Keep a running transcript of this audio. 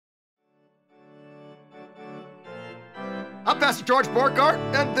I'm Pastor George Borghardt,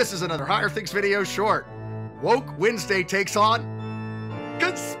 and this is another Higher Things video short. Woke Wednesday takes on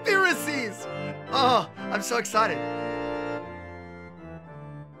conspiracies. Oh, I'm so excited.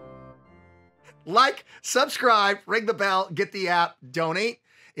 Like, subscribe, ring the bell, get the app, donate.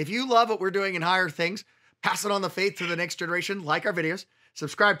 If you love what we're doing in Higher Things, pass it on the faith to the next generation, like our videos,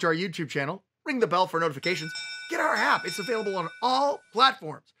 subscribe to our YouTube channel, ring the bell for notifications, get our app. It's available on all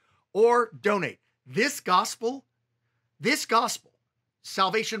platforms, or donate. This gospel,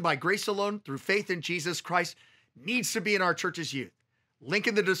 salvation by grace alone through faith in Jesus Christ, needs to be in our church's youth. Link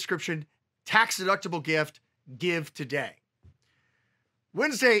in the description, tax-deductible gift, give today.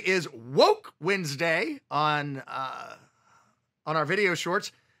 Wednesday is Woke Wednesday on our video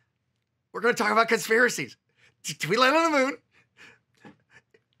shorts. We're going to talk about conspiracies. Did we land on the moon?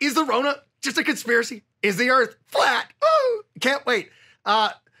 Is the Rona just a conspiracy? Is the earth flat? Oh, can't wait.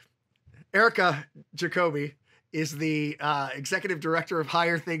 Erica Jacoby is the executive director of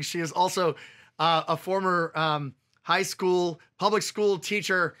Higher Things. She is also a former high school, public school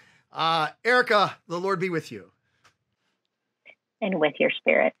teacher. Erica, the Lord be with you. And with your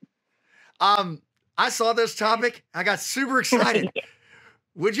spirit. I saw this topic. I got super excited.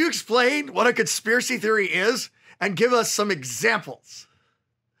 Would you explain what a conspiracy theory is and give us some examples?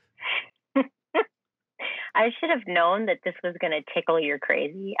 I should have known that this was going to tickle your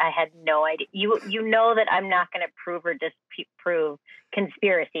crazy. I had no idea. You know that I'm not going to prove or disprove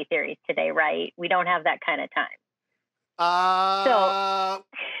conspiracy theories today, right? We don't have that kind of time. So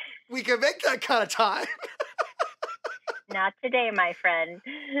we can make that kind of time. Not today, my friend.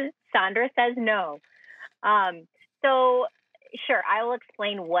 Sandra says no. So sure, I will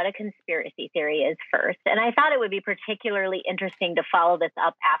explain what a conspiracy theory is first. And I thought it would be particularly interesting to follow this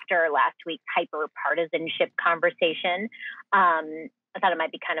up after last week's hyper-partisanship conversation. I thought it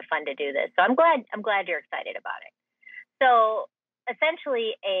might be kind of fun to do this. So I'm glad you're excited about it. So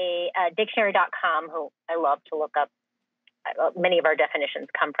essentially a dictionary.com, who I love to look up, many of our definitions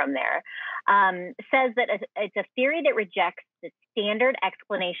come from there, says that it's a theory that rejects the standard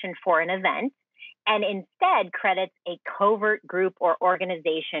explanation for an event and instead credits a covert group or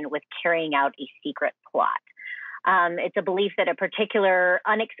organization with carrying out a secret plot. It's a belief that a particular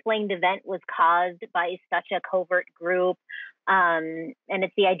unexplained event was caused by such a covert group. And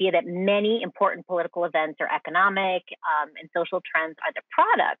it's the idea that many important political events or economic and social trends are the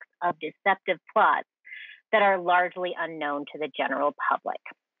products of deceptive plots that are largely unknown to the general public.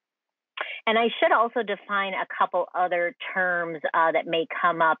 And I should also define a couple other terms that may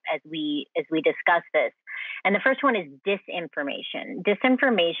come up as we discuss this. And the first one is disinformation.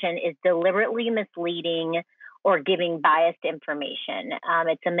 Disinformation is deliberately misleading or giving biased information.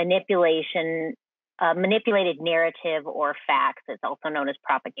 It's a manipulated narrative or facts. It's also known as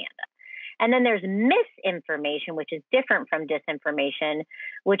propaganda. And then there's misinformation, which is different from disinformation,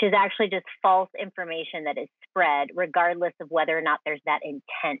 which is actually just false information that is spread, regardless of whether or not there's that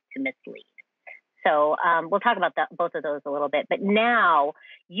intent to mislead. So we'll talk about both of those a little bit. But now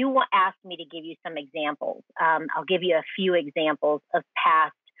you asked me to give you some examples. I'll give you a few examples of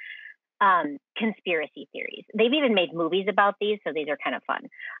past conspiracy theories. They've even made movies about these, so these are kind of fun.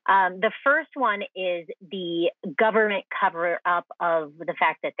 The first one is the government cover-up of the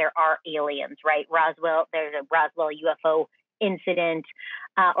fact that there are aliens, right? There's a Roswell UFO incident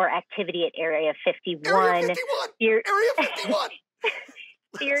or activity at Area 51. Area 51! Area 51!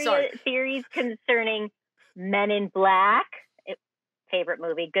 Theories concerning Men in Black, favorite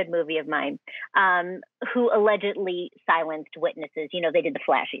movie, good movie of mine, who allegedly silenced witnesses. You know, they did the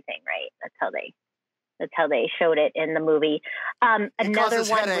flashy thing, right? That's how they showed it in the movie. It causes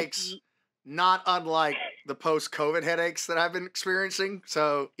headaches, not unlike the post-COVID headaches that I've been experiencing.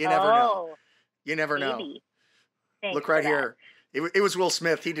 So you never know. You never know. Look right here. It was Will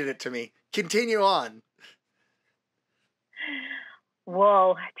Smith. He did it to me. Continue on.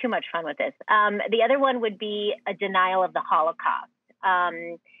 Whoa, too much fun with this. The other one would be a denial of the Holocaust.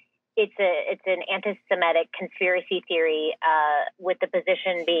 It's an anti-Semitic conspiracy theory with the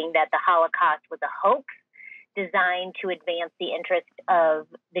position being that the Holocaust was a hoax designed to advance the interest of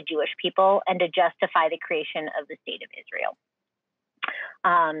the Jewish people and to justify the creation of the state of Israel.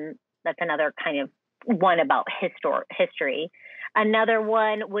 That's another kind of one about history. Another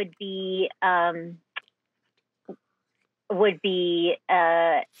one would be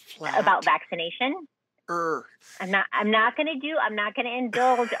about vaccination. Earth. I'm not going to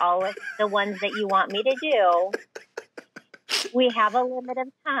indulge all of the ones that you want me to do. We have a limit of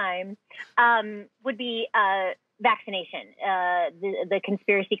time. Would be vaccination. The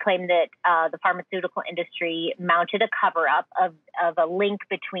conspiracy claimed that the pharmaceutical industry mounted a cover-up of a link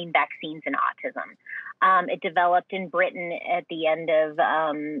between vaccines and autism. It developed in Britain at the end of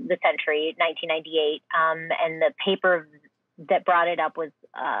the century, 1998, and the paper that brought it up was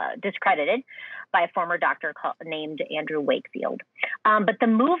discredited by a former doctor named Andrew Wakefield. But the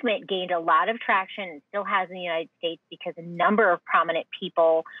movement gained a lot of traction and still has in the United States because a number of prominent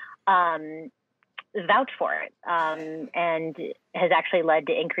people vouch for it, and has actually led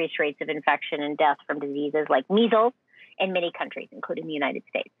to increased rates of infection and death from diseases like measles in many countries, including the United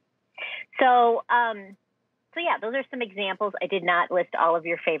States. So yeah, those are some examples. I did not list all of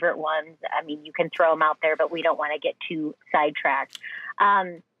your favorite ones. I mean, you can throw them out there, but we don't want to get too sidetracked.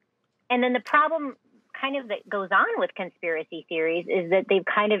 And then the problem kind of that goes on with conspiracy theories is that they've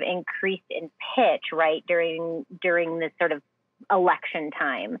kind of increased in pitch, right, during this sort of election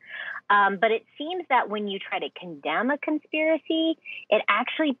time. But it seems that when you try to condemn a conspiracy, it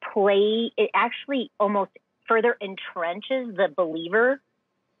actually almost further entrenches the believer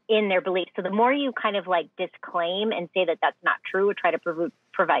in their beliefs. So the more you kind of like disclaim and say that that's not true or try to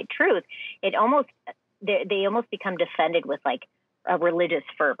provide truth, they almost become defended with like a religious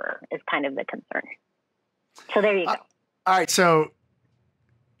fervor is kind of the concern. So there you go. All right. So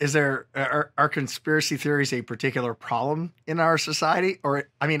are conspiracy theories a particular problem in our society? Or,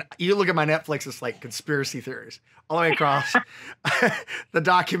 I mean, you look at my Netflix, it's like conspiracy theories all the way across the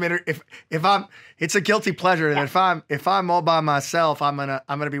documentary. It's a guilty pleasure. And if I'm all by myself, I'm going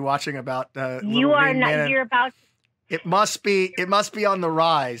to be watching about, it must be on the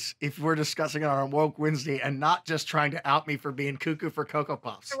rise if we're discussing it on Woke Wednesday and not just trying to out me for being cuckoo for Cocoa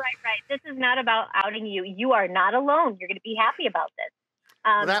Puffs. Right. This is not about outing you. You are not alone. You're going to be happy about this.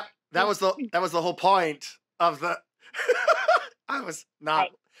 Well, that was the whole point of the. I was not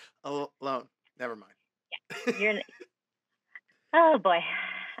alone. Never mind. Yeah, oh boy,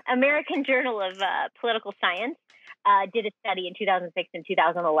 American Journal of Political Science did a study in 2006 and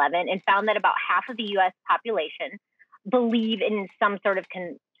 2011 and found that about half of the U.S. population believe in some sort of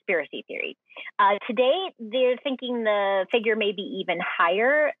conspiracy theory. Today, they're thinking the figure may be even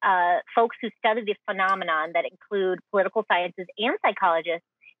higher. Folks who study the phenomenon that include political sciences and psychologists,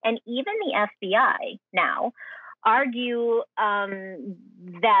 and even the FBI now, argue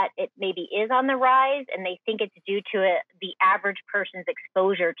that it maybe is on the rise, and they think it's due to the average person's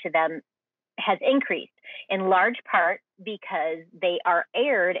exposure to them has increased, in large part because they are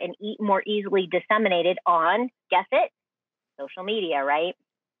aired and more easily disseminated on, guess it, social media, right?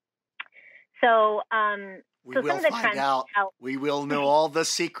 So, we will find out. We will know all the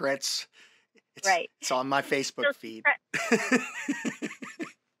secrets. It's on my Facebook feed.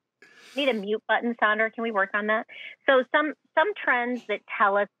 Need a mute button, Sandra. Can we work on that? So some trends that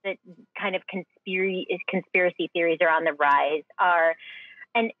tell us that kind of conspiracy theories are on the rise are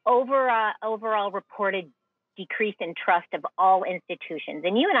an overall reported decrease in trust of all institutions.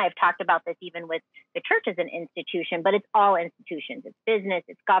 And you and I have talked about this even with the church as an institution, but it's all institutions. It's business,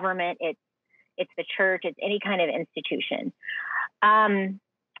 it's government, it's the church, it's any kind of institution.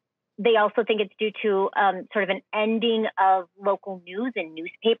 They also think it's due to sort of an ending of local news and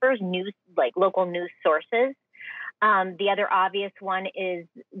newspapers, local news sources. The other obvious one is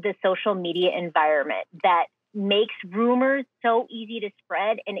the social media environment that makes rumors so easy to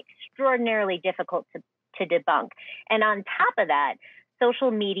spread and extraordinarily difficult to debunk. And on top of that, social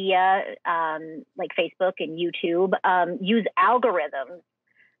media like Facebook and YouTube use algorithms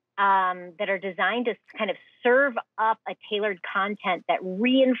that are designed to kind of serve up a tailored content that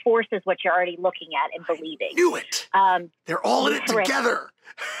reinforces what you're already looking at and believing. I knew it. They're all in it together.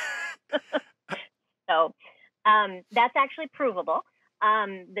 So that's actually provable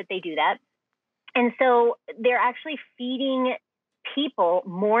that they do that. And so they're actually feeding people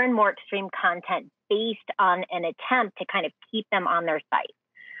more and more extreme content based on an attempt to kind of keep them on their site.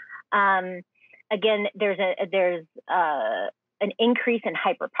 Again, there's an increase in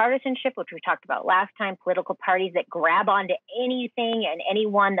hyperpartisanship, which we talked about last time, political parties that grab onto anything and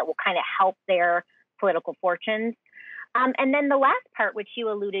anyone that will kind of help their political fortunes. And then the last part, which you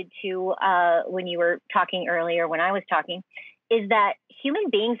alluded to when you were talking earlier, when I was talking, is that human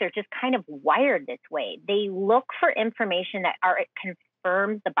beings are just kind of wired this way. They look for information that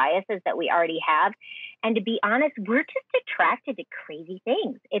confirms the biases that we already have. And to be honest, we're just attracted to crazy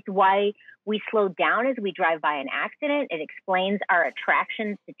things. It's why we slow down as we drive by an accident. It explains our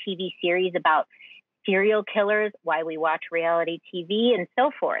attractions to TV series about serial killers, why we watch reality TV, and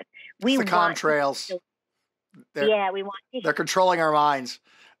so forth. It's the contrails. We want to. They're controlling our minds.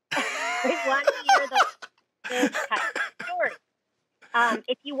 We want to hear those types of stories.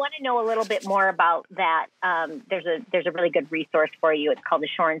 If you want to know a little bit more about that, there's a really good resource for you. It's called the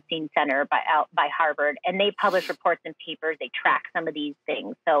Shorenstein Center by Harvard, and they publish reports and papers. They track some of these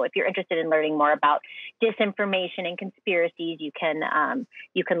things. So if you're interested in learning more about disinformation and conspiracies, you can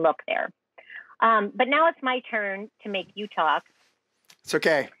look there. But now it's my turn to make you talk. It's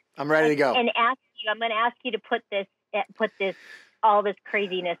okay. I'm ready to go. And I'm going to ask you to put all this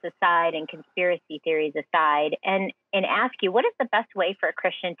craziness aside and conspiracy theories aside and ask you, what is the best way for a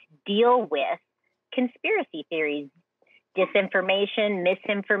Christian to deal with conspiracy theories, disinformation,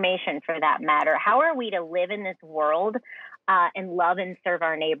 misinformation for that matter? How are we to live in this world and love and serve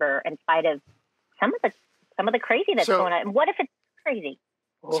our neighbor in spite of some of the crazy that's going on? And what if it's crazy?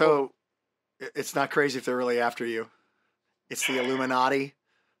 So it's not crazy if they're really after you. It's the Illuminati.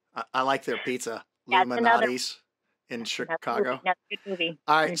 I like their pizza. Illuminatis. In Chicago. That's a good movie.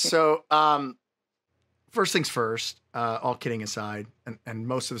 All right. So, first things first, all kidding aside, and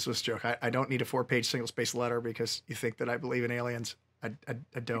most of this was a joke. I don't need a 4-page single-spaced letter because you think that I believe in aliens. I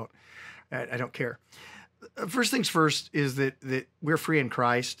don't. I don't care. First things first is that we're free in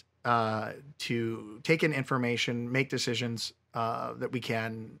Christ to take in information, make decisions that we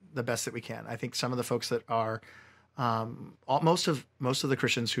can, the best that we can. I think some of the folks that are, most of the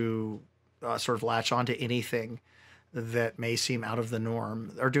Christians who sort of latch onto anything that may seem out of the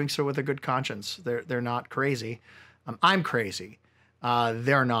norm are doing so with a good conscience. They're not crazy. I'm crazy.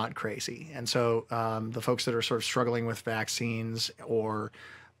 They're not crazy. And so the folks that are sort of struggling with vaccines or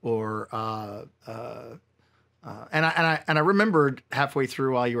and I remembered halfway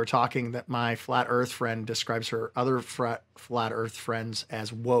through while you were talking that my flat Earth friend describes her other flat Earth friends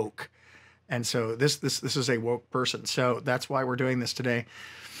as woke. And so this is a woke person. So that's why we're doing this today.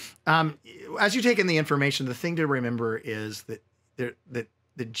 As you take in the information, the thing to remember is that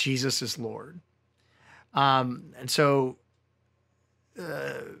Jesus is Lord. And so,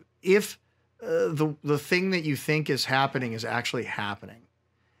 if the thing that you think is happening is actually happening,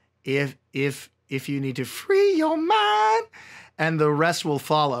 if you need to free your mind, and the rest will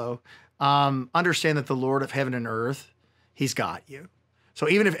follow, understand that the Lord of heaven and earth, He's got you. So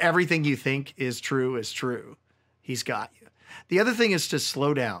even if everything you think is true, He's got you. The other thing is to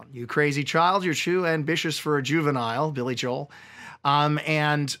slow down. You crazy child, you're too ambitious for a juvenile, Billy Joel.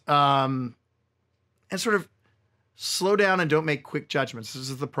 And sort of slow down and don't make quick judgments. This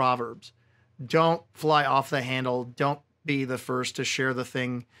is the Proverbs. Don't fly off the handle. Don't be the first to share the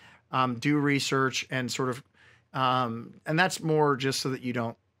thing. Do research and sort of, and that's more just so that you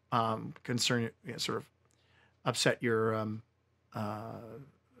don't sort of upset your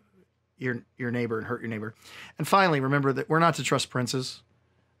neighbor and hurt your neighbor. And finally, remember that we're not to trust princes.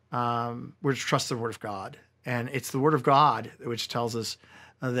 We're to trust the word of God. And it's the word of God which tells us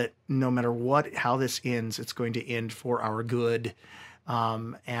that no matter how this ends, it's going to end for our good,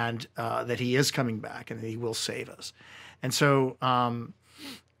 and that He is coming back and that He will save us. And so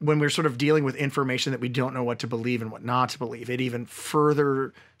when we're sort of dealing with information that we don't know what to believe and what not to believe, it even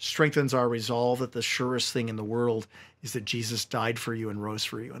further strengthens our resolve that the surest thing in the world is that Jesus died for you and rose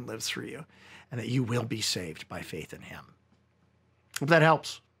for you and lives for you, and that you will be saved by faith in Him. Hope that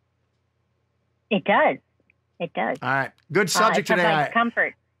helps. It does. It does. All right. Good subject it today.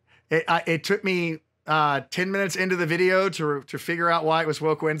 Comfort. It took me 10 minutes into the video to figure out why it was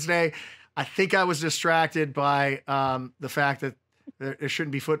Woke Wednesday. I think I was distracted by the fact that there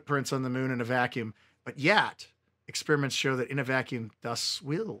shouldn't be footprints on the moon in a vacuum. But yet, experiments show that in a vacuum, dust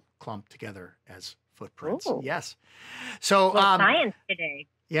will clump together as footprints. Ooh. Yes. So science today.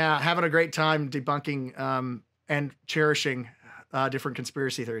 Yeah, having a great time debunking and cherishing different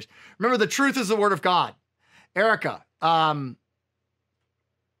conspiracy theories. Remember, the truth is the word of God. Erica,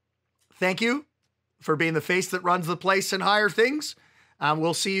 thank you for being the face that runs the place and higher things.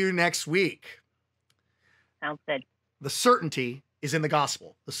 We'll see you next week. Sounds good. The certainty is in the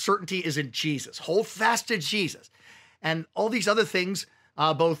gospel. The certainty is in Jesus. Hold fast to Jesus. And all these other things,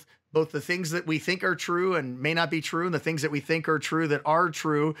 both the things that we think are true and may not be true, and the things that we think are true that are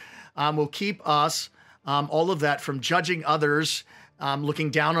true, will keep us, all of that, from judging others, looking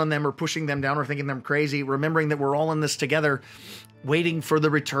down on them or pushing them down or thinking them crazy, remembering that we're all in this together, waiting for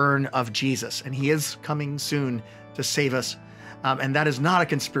the return of Jesus. And He is coming soon to save us. And that is not a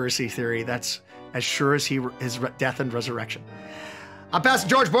conspiracy theory. That's as sure as His death and resurrection. I'm Pastor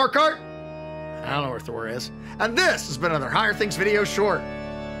George Borghardt. I don't know where Thor is. And this has been another Higher Things video short.